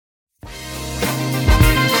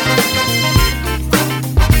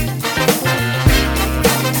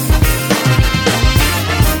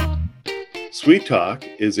Sweet Talk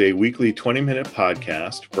is a weekly 20-minute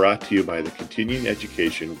podcast brought to you by the Continuing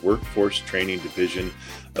Education Workforce Training Division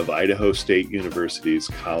of Idaho State University's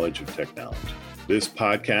College of Technology. This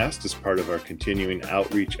podcast is part of our continuing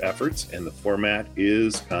outreach efforts, and the format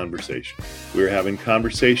is conversation. We're having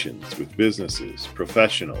conversations with businesses,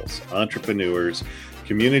 professionals, entrepreneurs,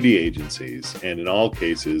 community agencies, and in all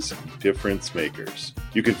cases, difference makers.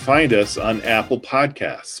 You can find us on Apple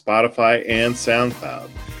Podcasts, Spotify, and SoundCloud.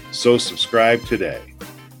 So subscribe today.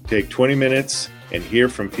 Take 20 minutes and hear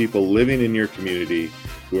from people living in your community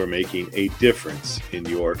who are making a difference in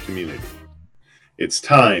your community. It's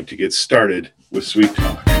time to get started with Sweet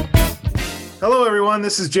Talk. Hello, everyone.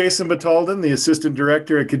 This is Jason Batalden, the Assistant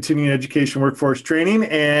Director at Continuing Education Workforce Training,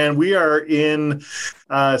 and we are in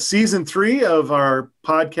Season 3 of our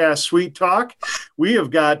podcast, Sweet Talk. We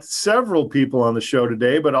have got several people on the show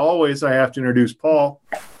today, but always I have to introduce Paul.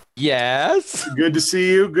 Yes. Good to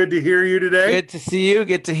see you. Good to hear you today. Good to see you.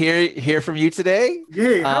 Good to hear from you today.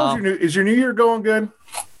 Hey, how's is your new year going good?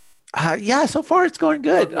 Yeah, so far it's going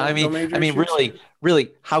good. No, I mean,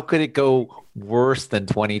 really, how could it go worse than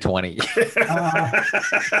 2020?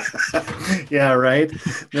 Yeah, right.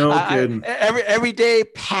 No kidding. Every day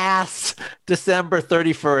past December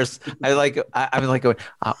 31st, I'm like going,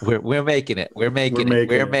 we're making it. We're making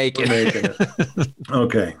it.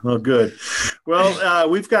 Okay, well, good. Well,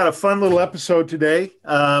 we've got a fun little episode today.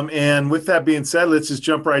 And with that being said, let's just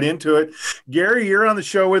jump right into it. Gary, you're on the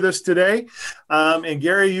show with us today. And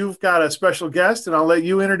Gary, you've got a special guest, and I'll let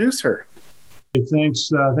you introduce her. Hey, thanks,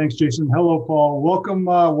 Jason. Hello, Paul. Welcome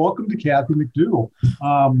to Kathy McDougall.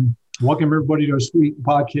 Welcome everybody to our Sweet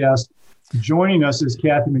podcast. Joining us is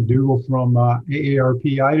Kathy McDougall from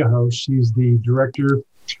AARP Idaho. She's the director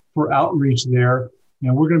for outreach there,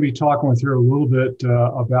 and we're going to be talking with her a little bit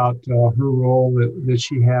about her role that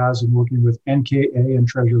she has in working with NKA in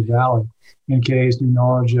Treasure Valley. NKA is New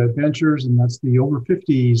Knowledge Adventures, and that's the over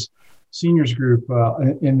 50s seniors group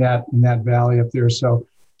in that valley up there. So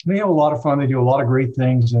they have a lot of fun. They do a lot of great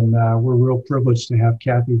things, and we're real privileged to have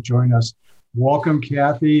Kathy join us. Welcome,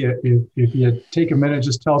 Kathy. If you take a minute,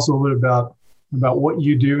 just tell us a little bit about what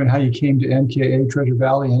you do and how you came to NKA, Treasure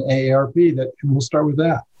Valley, and AARP. And we'll start with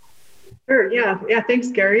that. Sure. Yeah. Thanks,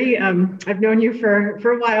 Gary. I've known you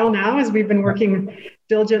for a while now, as we've been working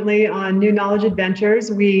diligently on New Knowledge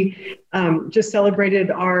Adventures. We just celebrated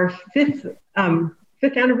our fifth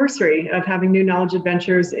anniversary of having New Knowledge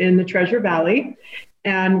Adventures in the Treasure Valley.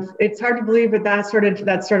 And it's hard to believe, but that started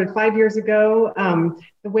 5 years ago.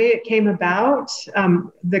 The way it came about,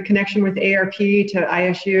 the connection with ARP to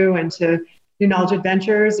ISU and to New Knowledge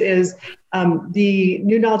Adventures is the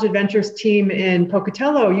New Knowledge Adventures team in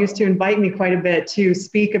Pocatello used to invite me quite a bit to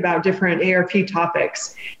speak about different ARP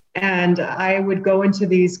topics. And I would go into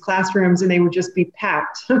these classrooms and they would just be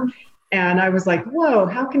packed. And I was like, whoa,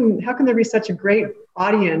 how can there be such a great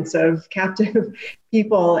audience of captive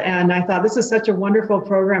people? And I thought, this is such a wonderful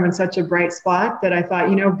program and such a bright spot that I thought,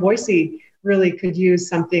 Boise really could use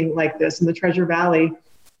something like this in the Treasure Valley.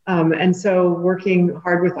 And so working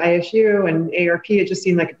hard with ISU and ARP, it just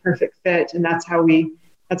seemed like a perfect fit. And that's how we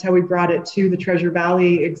brought it to the Treasure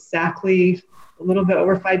Valley exactly a little bit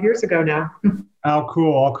over 5 years ago now. Oh,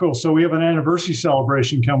 cool. So we have an anniversary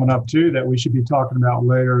celebration coming up too that we should be talking about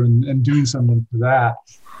later and doing something for that.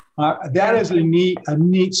 That is a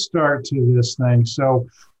neat start to this thing. So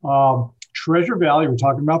Treasure Valley, we're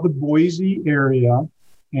talking about the Boise area,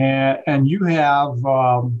 and you have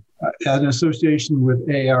an association with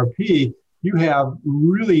AARP. You have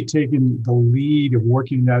really taken the lead of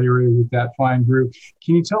working in that area with that fine group.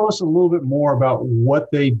 Can you tell us a little bit more about what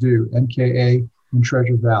they do, NKA in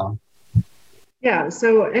Treasure Valley? Yeah,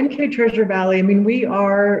 so NK Treasure Valley, we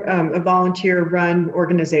are a volunteer-run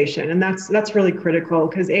organization, and that's really critical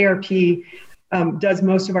because ARP does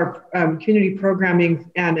most of our community programming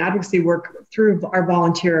and advocacy work through our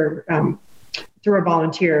volunteers.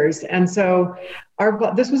 And so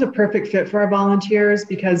this was a perfect fit for our volunteers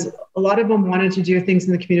because a lot of them wanted to do things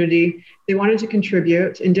in the community. They wanted to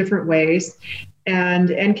contribute in different ways, and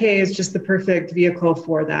NK is just the perfect vehicle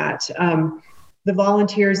for that. The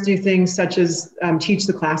volunteers do things such as teach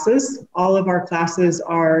the classes. All of our classes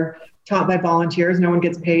are taught by volunteers. No one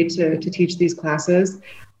gets paid to teach these classes.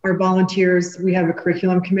 Our volunteers, we have a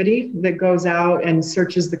curriculum committee that goes out and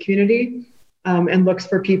searches the community and looks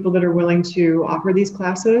for people that are willing to offer these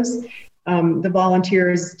classes. The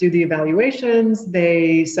volunteers do the evaluations.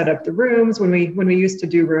 They set up the rooms when we used to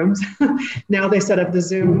do rooms. Now they set up the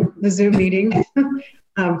Zoom meeting.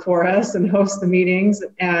 for us and host the meetings.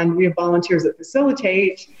 And we have volunteers that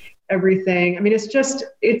facilitate everything. I mean, it's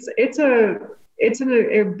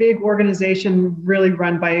a big organization really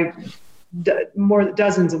run by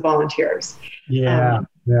dozens of volunteers. Yeah,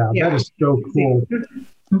 that is so cool.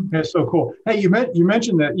 That's so cool. Hey, you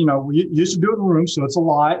mentioned that, we used to do it in the room, so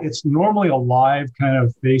it's normally a live kind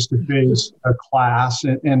of face-to-face class.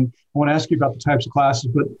 And I want to ask you about the types of classes,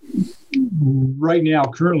 but right now,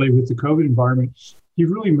 currently with the COVID environment,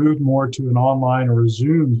 you've really moved more to an online or a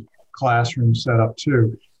Zoom classroom setup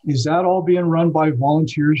too. Is that all being run by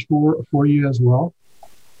volunteers for you as well?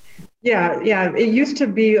 Yeah. It used to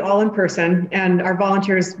be all in person, and our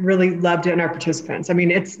volunteers really loved it, and our participants. I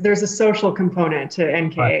mean, there's a social component to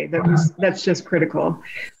NKA that's just critical,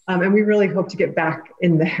 and we really hope to get back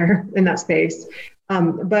in there in that space.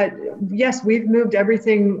 But yes, we've moved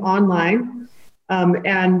everything online,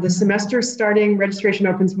 and the semester starting registration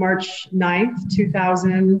opens March 9th,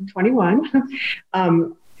 2021.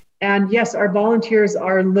 And yes, our volunteers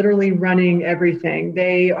are literally running everything.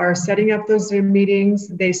 They are setting up those Zoom meetings.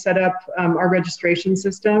 They set up our registration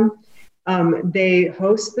system. They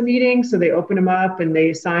host the meetings, so they open them up and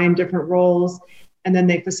they assign different roles. And then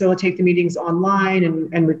they facilitate the meetings online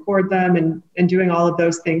and record them and doing all of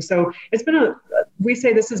those things. So it's been we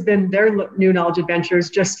say this has been their new knowledge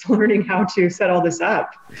adventures, just learning how to set all this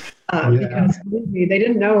up. Because believe me, they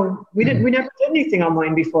didn't know, we never did anything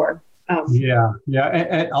online before. And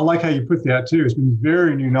I like how you put that too. It's been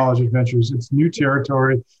very new knowledge adventures. It's new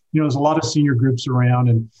territory. There's a lot of senior groups around,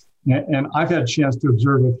 and I've had a chance to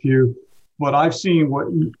observe a few, but I've seen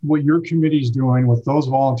what your committee's doing, what those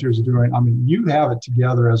volunteers are doing. I mean, you have it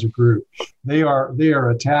together as a group. They are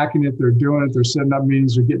attacking it. They're doing it. They're setting up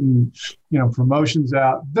meetings. They're getting, promotions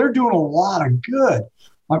out. They're doing a lot of good.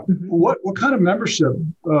 What kind of membership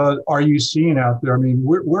are you seeing out there? I mean,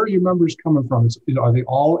 where are your members coming from? Are they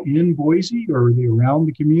all in Boise, or are they around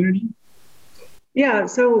the community? Yeah,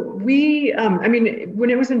 so we, when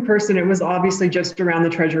it was in person, it was obviously just around the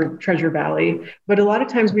Treasure Valley. But a lot of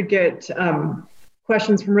times we'd get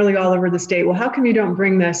questions from really all over the state. Well, how come you don't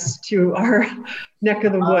bring this to our neck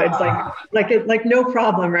of the woods? Like no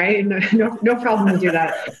problem, right? No problem to do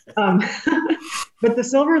that. But the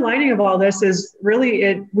silver lining of all this is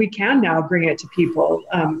really we can now bring it to people.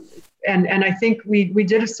 And I think we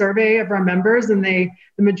did a survey of our members, and the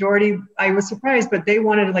majority, I was surprised, but they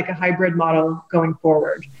wanted like a hybrid model going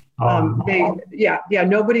forward.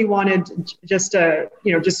 Nobody wanted just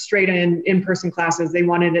straight in-person classes. They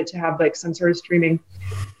wanted it to have like some sort of streaming.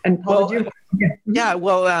 And Paul,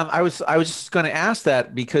 I was just going to ask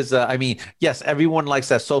that because yes, everyone likes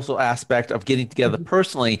that social aspect of getting together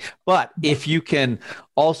personally, but if you can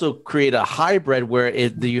also create a hybrid where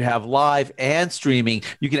you have live and streaming,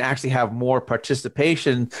 you can actually have more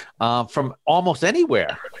participation from almost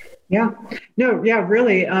anywhere.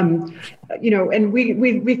 Really. And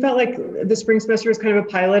we felt like the spring semester was kind of a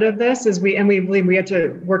pilot of this, we believe we had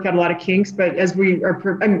to work out a lot of kinks, but as we are,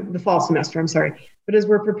 the fall semester, I'm sorry. But as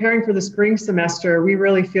we're preparing for the spring semester, we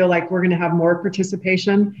really feel like we're going to have more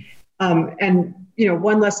participation. And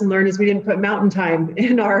one lesson learned is we didn't put mountain time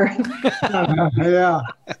in our,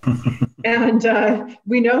 and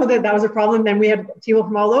we know that was a problem. And we had people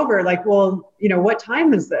from all over, like, well, what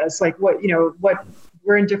time is this? Like, what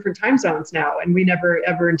we're in different time zones now, and we never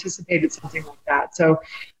ever anticipated something like that. So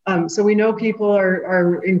we know people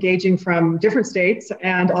are engaging from different states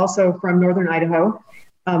and also from Northern Idaho.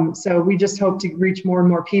 So we just hope to reach more and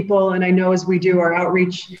more people. And I know as we do our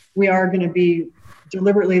outreach, we are going to be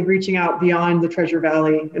deliberately reaching out beyond the Treasure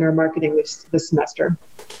Valley in our marketing this semester.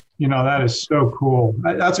 That is so cool.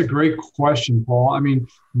 That's a great question, Paul. I mean,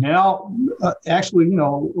 now,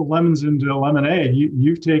 lemons into lemonade,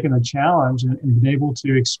 you've taken a challenge and been able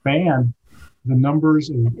to expand the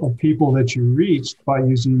numbers of people that you reached by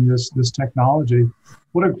using this technology.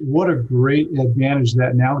 What a great advantage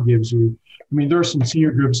that now gives you. I mean, there are some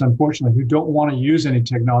senior groups, unfortunately, who don't want to use any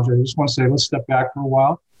technology. They just want to say, let's step back for a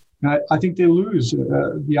while. And I think they lose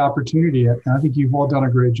the opportunity. And I think you've all done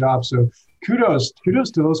a great job. So kudos to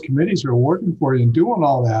those committees who are working for you and doing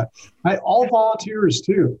all that. All volunteers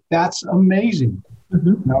too. That's amazing.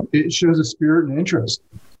 Mm-hmm. It shows a spirit and interest.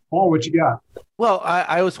 Paul, what you got? Well,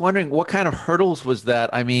 I was wondering what kind of hurdles was that?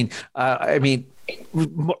 I mean,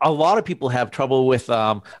 a lot of people have trouble with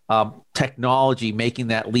technology, making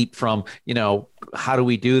that leap from, how do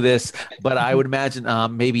we do this? But I would imagine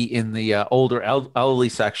maybe in the older elderly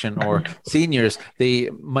section or seniors, they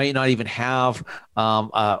might not even have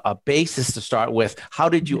a basis to start with. How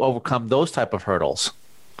did you overcome those type of hurdles?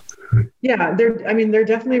 Yeah, there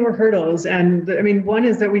definitely were hurdles. And one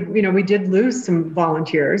is that we did lose some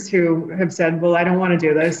volunteers who have said, well, I don't want to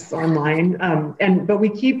do this online. But we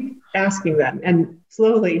keep asking them, and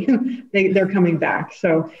slowly they're coming back.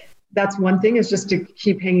 So that's one thing, is just to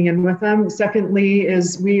keep hanging in with them. Secondly,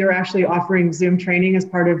 is we are actually offering Zoom training as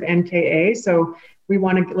part of NKA. So we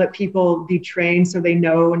want to let people be trained so they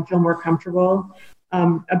know and feel more comfortable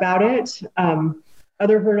about it.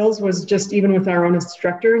 Other hurdles was just, even with our own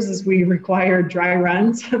instructors, is we required dry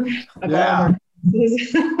runs of all of our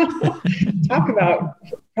classes. Talk about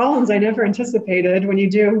problems I never anticipated. When you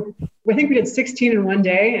do, I think we did 16 in one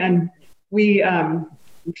day, and we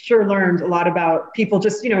sure learned a lot about people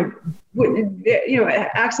just,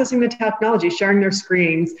 accessing the technology, sharing their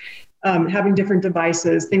screens, having different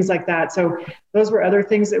devices, things like that. So those were other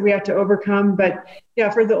things that we had to overcome. But yeah,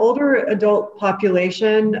 for the older adult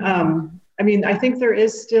population, I think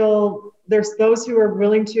there's those who are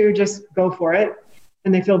willing to just go for it,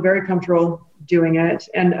 and they feel very comfortable doing it,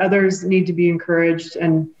 and others need to be encouraged.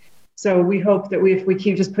 And so we hope that if we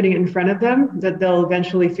keep just putting it in front of them, that they'll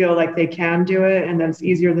eventually feel like they can do it, and that it's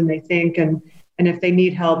easier than they think. And if they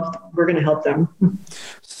need help, we're going to help them.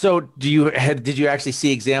 So did you actually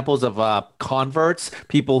see examples of converts,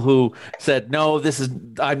 people who said, no,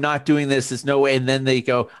 I'm not doing this, there's no way, and then they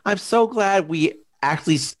go, I'm so glad we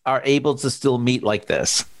actually are able to still meet like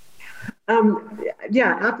this?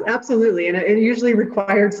 Yeah, absolutely. And it usually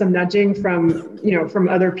required some nudging from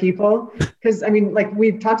other people. Because, like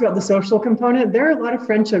we've talked about the social component, there are a lot of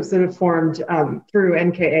friendships that have formed through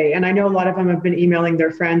NKA. And I know a lot of them have been emailing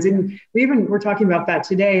their friends. And we're talking about that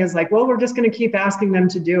today, is like, well, we're just going to keep asking them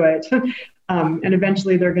to do it. And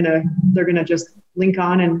eventually they're going to just link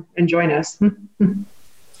on and join us.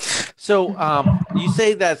 So you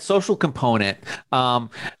say that social component.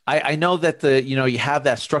 I know that you have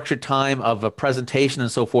that structured time of a presentation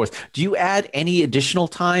and so forth. Do you add any additional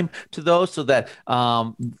time to those so that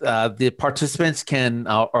the participants can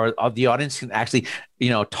or the audience can actually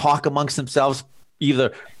talk amongst themselves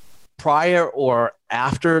either prior or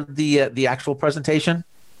after the actual presentation?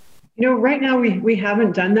 Right now we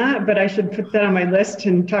haven't done that, but I should put that on my list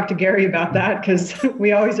and talk to Gary about that, because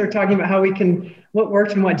we always are talking about what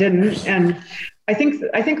worked and what didn't. And I think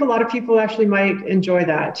a lot of people actually might enjoy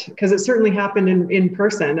that, because it certainly happened in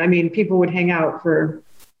person. People would hang out for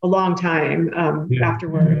a long time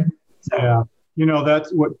afterward. So. Yeah,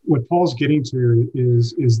 that's what Paul's getting to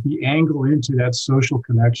is the angle into that social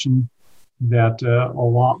connection that a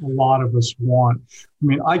lot of us want.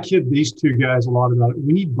 I kid these two guys a lot about it.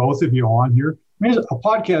 We need both of you on here. A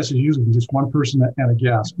podcast is usually just one person and a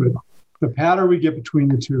guest, but the patter we get between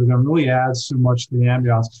the two of them really adds so much to the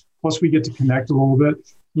ambiance. Plus, we get to connect a little bit.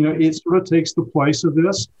 It sort of takes the place of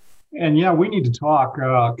this. And yeah, we need to talk,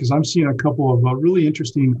 because I'm seeing a couple of really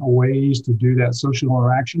interesting ways to do that social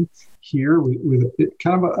interaction here with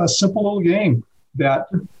kind of a simple little game that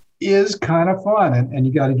is kind of fun, and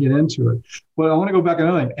you got to get into it. But I want to go back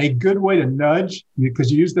another thing. A good way to nudge,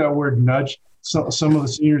 because you use that word nudge, some of the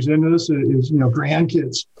seniors into this is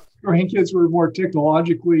grandkids. Grandkids were more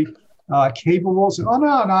technologically capable. So, no,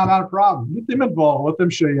 not a problem. Get them involved. Let them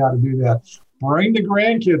show you how to do that. Bring the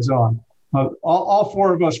grandkids on. All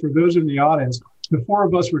four of us, for those in the audience, the four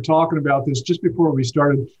of us were talking about this just before we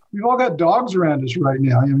started. We've all got dogs around us right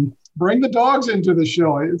now. Bring the dogs into the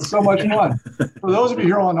show. It's so much fun. For those of you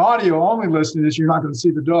here on audio only listening to this, you're not going to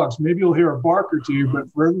see the dogs. Maybe you'll hear a bark or two, but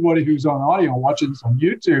for everybody who's on audio and watching this on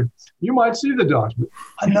YouTube, you might see the dogs. But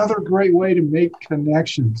another great way to make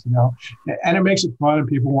connections, and it makes it fun and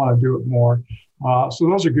people want to do it more. So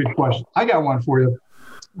those are good questions. I got one for you.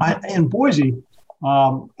 In Boise,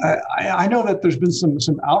 I know that there's been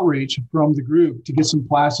some outreach from the group to get some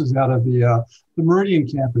classes out of the Meridian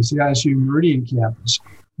campus, the ISU Meridian campus.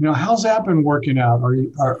 How's that been working out?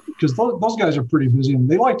 Because those guys are pretty busy and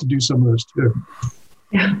they like to do some of this too.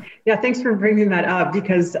 Yeah. Thanks for bringing that up,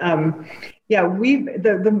 because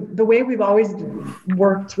the way we've always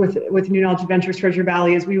worked with New Knowledge Adventures Treasure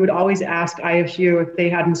Valley is we would always ask ISU if they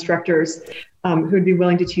had instructors who'd be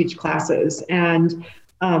willing to teach classes. And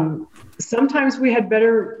sometimes we had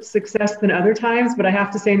better success than other times, but I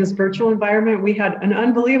have to say in this virtual environment, we had an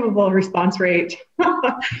unbelievable response rate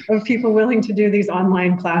of people willing to do these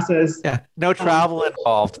online classes. Yeah, no travel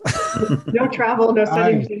involved. No travel, no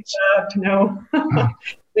setting things up, no.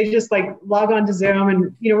 They just log on to Zoom,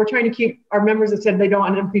 and we're trying to keep our members that said they don't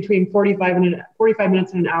want between 45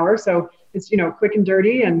 minutes and an hour, so it's quick and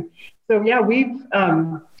dirty. And so yeah, we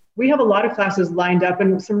have a lot of classes lined up,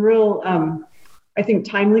 and some real I think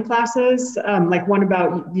timely classes, like one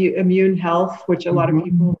about the immune health, which a lot of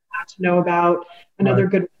people want to know about. Another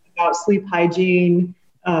good one about sleep hygiene,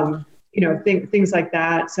 things like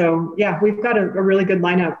that. So yeah, we've got a really good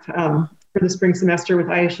lineup for the spring semester with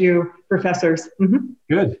ISU professors. Mm-hmm.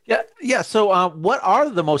 Good. Yeah. So what are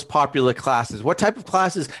the most popular classes? What type of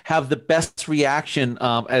classes have the best reaction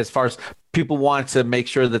as far as people want to make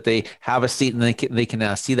sure that they have a seat and they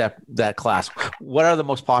can see that class? What are the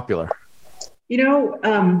most popular?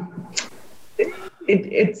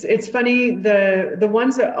 It's funny, the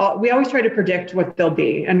ones that we always try to predict what they'll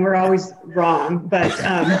be, and we're always wrong. But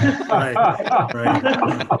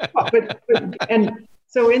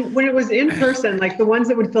when it was in person, like the ones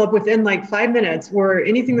that would fill up within like 5 minutes were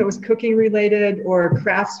anything that was cooking related or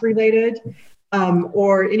crafts related,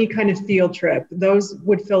 or any kind of field trip. Those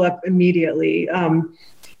would fill up immediately.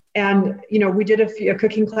 And we did a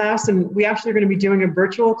cooking class, and we actually are going to be doing a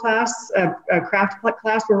virtual class, a craft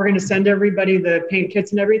class, where we're going to send everybody the paint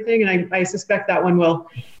kits and everything. And I suspect that one will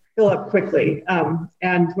fill up quickly.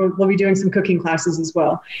 And we'll be doing some cooking classes as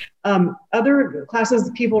well. Other classes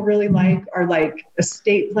that people really like are like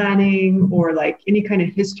estate planning, or like any kind of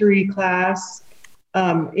history class,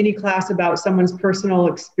 any class about someone's personal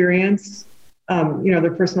experience.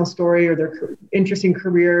 Their personal story or their interesting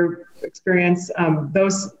career experience.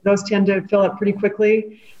 Those tend to fill up pretty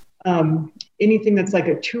quickly. Anything that's like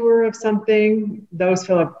a tour of something, those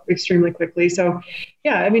fill up extremely quickly. So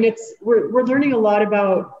yeah, I mean, we're learning a lot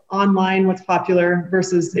about online, what's popular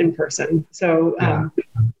versus in person. So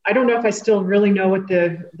I don't know if I still really know what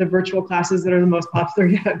the virtual classes that are the most popular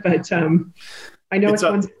yet, but I know which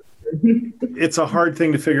ones. It's a hard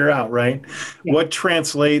thing to figure out, right? Yeah. What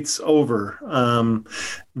translates over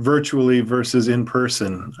virtually versus in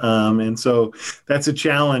person, and so that's a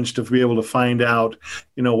challenge to be able to find out,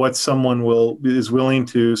 what someone is willing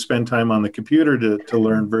to spend time on the computer to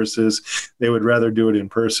learn versus they would rather do it in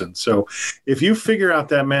person. So, if you figure out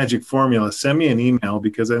that magic formula, send me an email,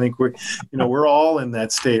 because I think we're all in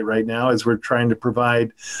that state right now as we're trying to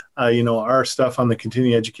provide, our stuff on the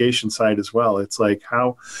continuing education side as well. It's like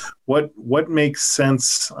what makes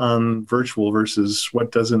sense on virtual versus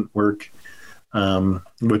what doesn't work,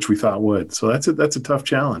 which we thought would. So that's a tough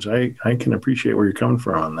challenge. I can appreciate where you're coming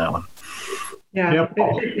from on that one. Yeah,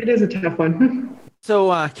 it is a tough one.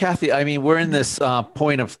 So, Kathy, I mean, we're in this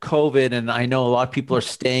point of COVID, and I know a lot of people are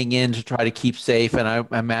staying in to try to keep safe. And I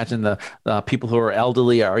imagine the people who are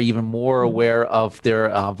elderly are even more aware of their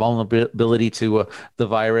vulnerability to the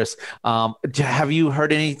virus. Have you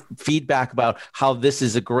heard any feedback about how this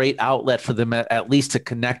is a great outlet for them, at least to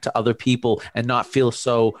connect to other people and not feel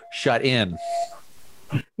so shut in?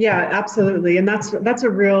 Yeah, absolutely. And that's a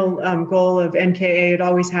real goal of NKA. It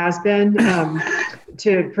always has been,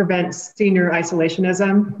 to prevent senior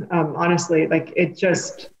isolationism. Honestly,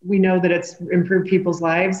 we know that it's improved people's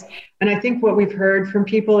lives. And I think what we've heard from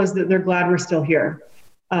people is that they're glad we're still here,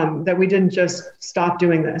 that we didn't just stop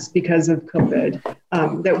doing this because of COVID,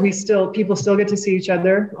 that people still get to see each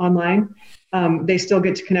other online. They still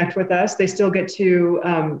get to connect with us. They still get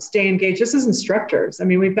to stay engaged. Just as instructors. I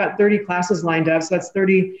mean, we've got 30 classes lined up. So that's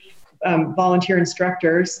 30 volunteer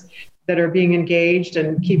instructors that are being engaged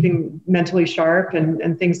and keeping mentally sharp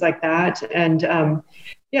and things like that. And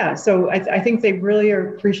so I think they really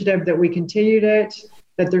are appreciative that we continued it,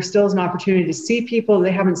 that there still is an opportunity to see people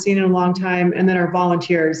they haven't seen in a long time. And then our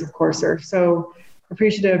volunteers, of course, are so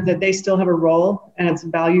appreciative that they still have a role, and it's a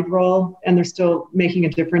valued role, and they're still making a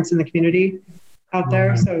difference in the community out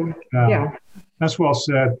there. So yeah. That's well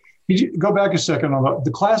said. Could you go back a second on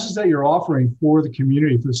the classes that you're offering for the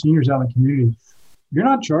community, for the seniors out in the community? You're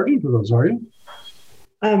not charging for those, are you?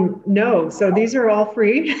 No. So these are all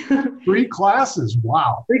free. Free classes.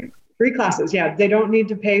 Wow. Free classes. Yeah. They don't need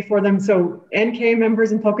to pay for them. So NK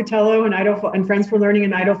members in Pocatello and Friends for Learning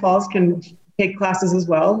in Idaho Falls can take classes as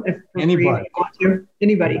well. If anybody.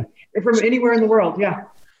 Anybody from anywhere in the world. Yeah.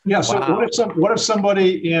 Yeah. So what if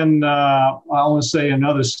somebody in, I want to say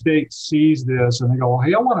another state sees this and they go, well,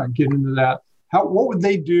 hey, I want to get into that. What would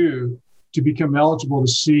they do to become eligible to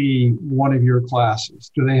see one of your classes?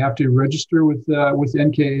 Do they have to register with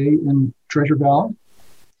NKA in Treasure Valley?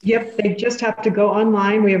 Yep, they just have to go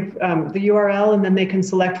online. We have the URL, and then they can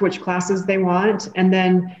select which classes they want. And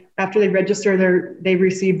then after they register, they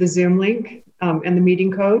receive the Zoom link and the meeting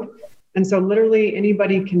code. And so literally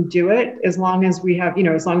anybody can do it, as long as we have,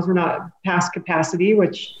 as long as we're not past capacity,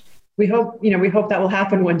 which we hope that will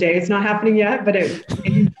happen one day. It's not happening yet, but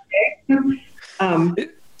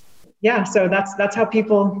yeah, so that's how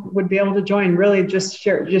people would be able to join. Really, just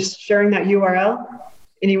sharing that URL,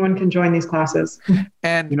 anyone can join these classes.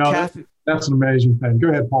 And Kathy, that's an amazing thing. Go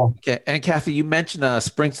ahead, Paul. Okay, and Kathy, you mentioned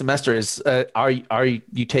spring semester. Are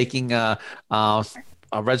you taking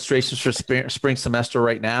registrations for spring semester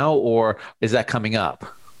right now, or is that coming up?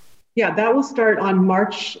 Yeah, that will start on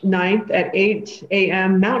March 9th at 8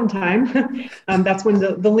 a.m. Mountain Time. That's when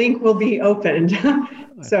the link will be opened.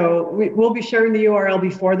 So we'll be sharing the URL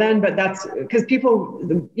before then, but that's because people,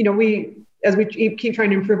 as we keep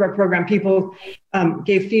trying to improve our program, people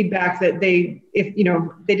gave feedback that they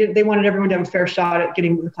wanted everyone to have a fair shot at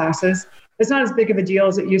getting the classes. It's not as big of a deal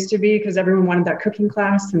as it used to be because everyone wanted that cooking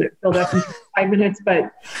class and it filled up in 5 minutes,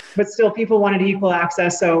 but still people wanted equal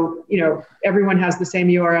access. So, everyone has the same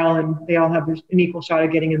URL and they all have an equal shot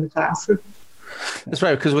at getting in the class. That's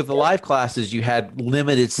right. Because with the live classes, you had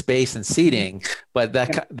limited space and seating, but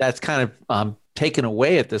that's kind of taken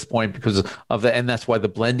away at this point because of that. And that's why the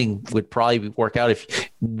blending would probably work out if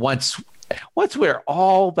once we're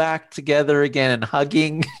all back together again and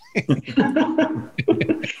hugging.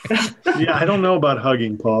 Yeah, I don't know about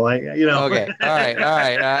hugging, Paul. Okay. All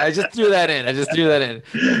right. I just threw that in.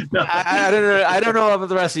 No. I don't know about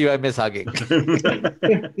the rest of you. I miss hugging.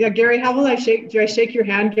 Yeah, Gary, how will I shake? Do I shake your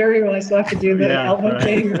hand, Gary? Will I still have to do the elbow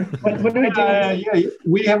thing? What do I do? Yeah,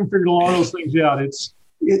 we haven't figured all those things out.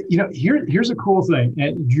 Here's a cool thing,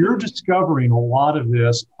 and you're discovering a lot of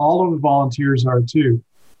this. All of the volunteers are too.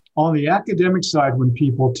 On the academic side, when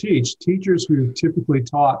people teachers who typically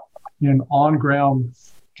taught in on-ground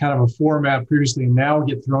kind of a format previously now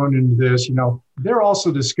get thrown into this, they're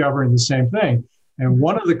also discovering the same thing. And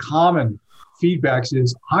one of the common feedbacks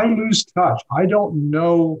is, I lose touch. I don't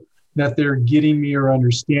know that they're getting me or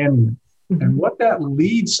understanding it. Mm-hmm. And what that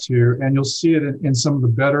leads to, and you'll see it in some of the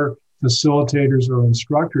better facilitators or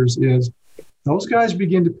instructors, is those guys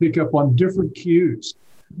begin to pick up on different cues.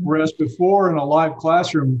 Whereas before in a live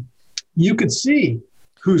classroom, you could see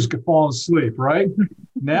who's fallen asleep, right?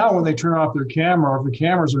 Now, when they turn off their camera, or if the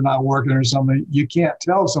cameras are not working or something, you can't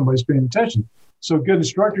tell if somebody's paying attention. So good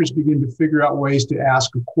instructors begin to figure out ways to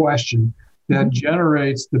ask a question that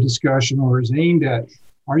generates the discussion or is aimed at,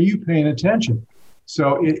 are you paying attention?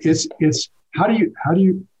 So it's how do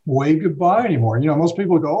you wave goodbye anymore? Most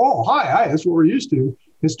people go, oh, hi, that's what we're used to.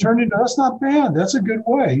 It's turned into, that's not bad. That's a good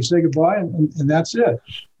way. You say goodbye and that's it.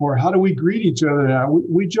 Or how do we greet each other now?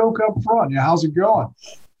 We joke up front. How's it going?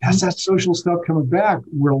 That's that social stuff coming back.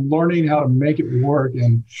 We're learning how to make it work.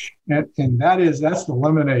 And that's the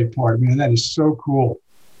lemonade part, man. That is so cool.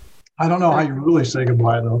 I don't know how you really say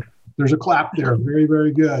goodbye, though. There's a clap there. Very,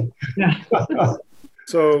 very good. Yeah.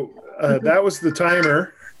 So that was the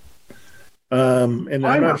timer. And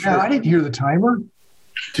I'm not sure. I didn't hear the timer.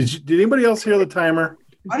 Did anybody else hear the timer?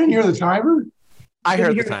 I didn't hear the timer. I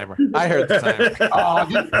heard the timer. I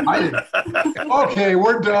didn't. Okay,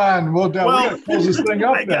 we're done. Well, we got to close this thing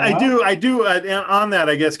up now. I do. On that,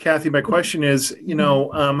 I guess, Kathy, my question is,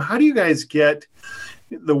 how do you guys get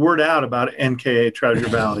the word out about NKA Treasure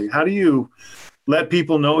Valley? How do you let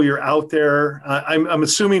people know you're out there? I'm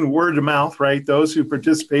assuming word of mouth, right? Those who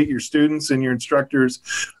participate, your students and your instructors,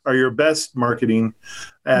 are your best marketing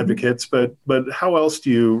advocates. But how else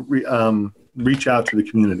do you reach out to the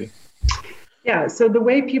community? Yeah, so the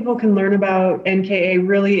way people can learn about NKA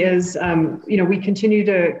really is, we continue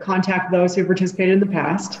to contact those who participated in the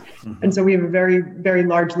past. Mm-hmm. And so we have a very, very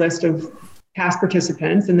large list of past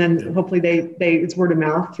participants, and then hopefully it's word of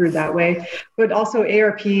mouth through that way. But also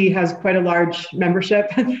ARP has quite a large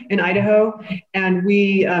membership in Idaho, and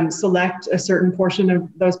we select a certain portion of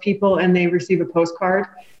those people, and they receive a postcard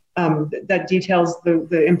that details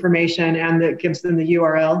the information and that gives them the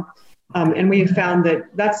URL. And we have found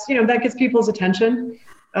that that gets people's attention.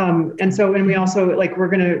 And we also, we're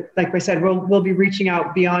going to, like I said, we'll be reaching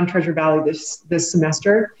out beyond Treasure Valley this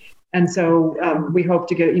semester. And so we hope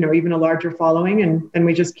to get, even a larger following, and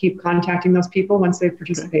we just keep contacting those people once they've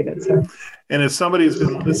participated. So, and if somebody's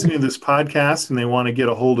been listening to this podcast and they want to get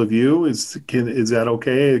a hold of you, is that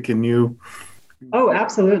okay? Can you? Oh,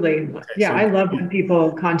 absolutely. Okay, yeah. I love when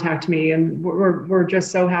people contact me, and we're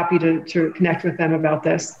just so happy to connect with them about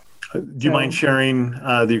this. Do you mind sharing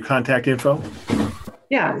your contact info?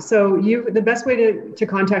 Yeah. So the best way to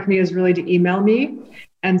contact me is really to email me.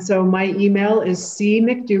 And so my email is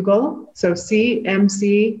cmcdougall, so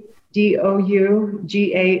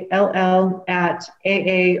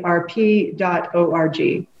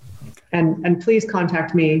CMCDOUGALL@aarp.org. And please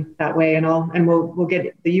contact me that way, and we'll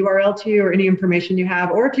get the URL to you or any information you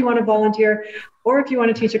have, or if you want to volunteer, or if you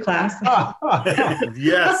want to teach a class.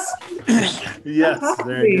 Yes.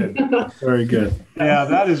 Very good. Very good. Yeah,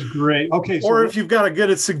 that is great. Okay. Or if you've got a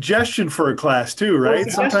good suggestion for a class too, right?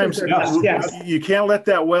 Sometimes you can't let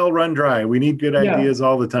that well run dry. We need good ideas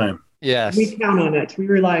all the time. Yes. We count on it. We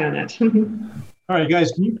rely on it. All right,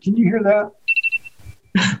 guys, can you hear that?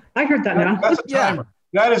 I heard that now. That's a timer.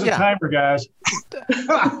 That is a timer, guys.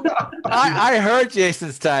 I heard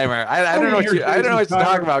Jason's timer. I don't know what you're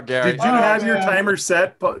talking about, Gary. Did you have your timer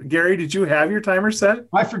set, Gary? Did you have your timer set?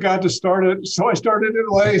 I forgot to start it, so I started it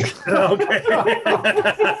late. Okay.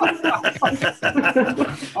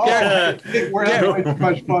 We're having way too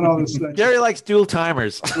much fun on this thing. Gary likes dual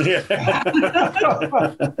timers. Kathy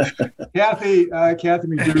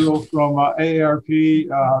McDougall from AARP,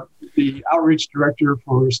 the outreach director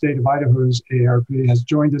for the state of Idaho's AARP, has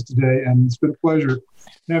joined us today, and it's been a pleasure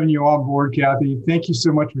having you on board, Kathy. Thank you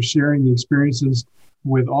so much for sharing the experiences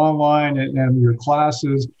with online and your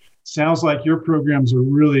classes. Sounds like your programs are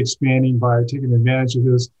really expanding by taking advantage of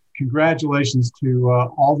this. Congratulations to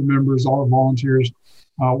all the members, all the volunteers.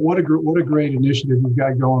 What a great initiative you've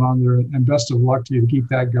got going on there, and best of luck to you to keep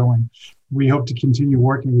that going. We hope to continue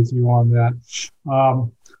working with you on that.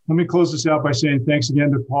 Let me close this out by saying thanks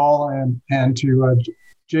again to Paul and to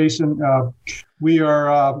Jason. We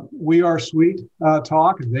are Sweet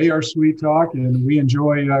Talk. They are Sweet Talk, and we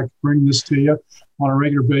enjoy bringing this to you on a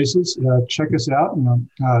regular basis. Check us out on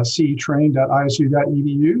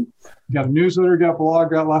cetrain.isu.edu. We got a newsletter, got a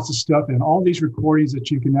blog, got lots of stuff, and all these recordings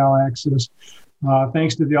that you can now access.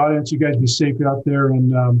 Thanks to the audience. You guys be safe out there,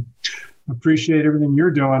 and appreciate everything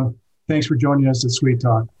you're doing. Thanks for joining us at Sweet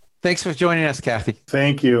Talk. Thanks for joining us, Kathy.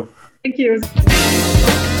 Thank you. Thank you.